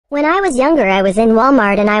When I was younger, I was in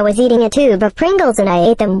Walmart and I was eating a tube of Pringles and I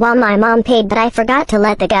ate them while my mom paid, but I forgot to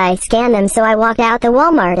let the guy scan them, so I walked out the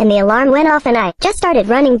Walmart and the alarm went off and I just started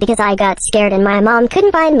running because I got scared and my mom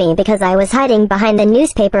couldn't find me because I was hiding behind the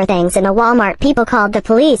newspaper things in a Walmart. People called the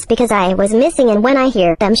police because I was missing, and when I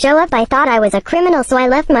hear them show up I thought I was a criminal, so I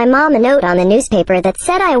left my mom a note on the newspaper that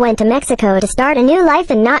said I went to Mexico to start a new life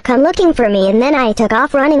and not come looking for me, and then I took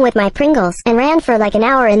off running with my Pringles and ran for like an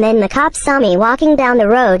hour, and then the cops saw me walking down the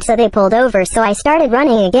road so they pulled over, so I started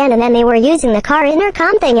running again, and then they were using the car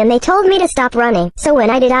intercom thing and they told me to stop running. So when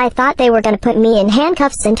I did, I thought they were gonna put me in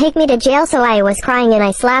handcuffs and take me to jail, so I was crying and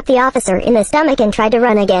I slapped the officer in the stomach and tried to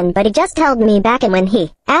run again, but he just held me back, and when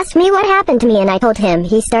he asked me what happened to me and I told him,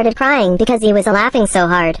 he started crying because he was laughing so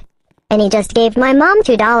hard. And he just gave my mom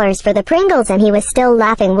 $2 for the Pringles and he was still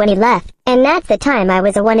laughing when he left. And that's the time I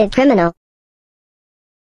was a wanted criminal.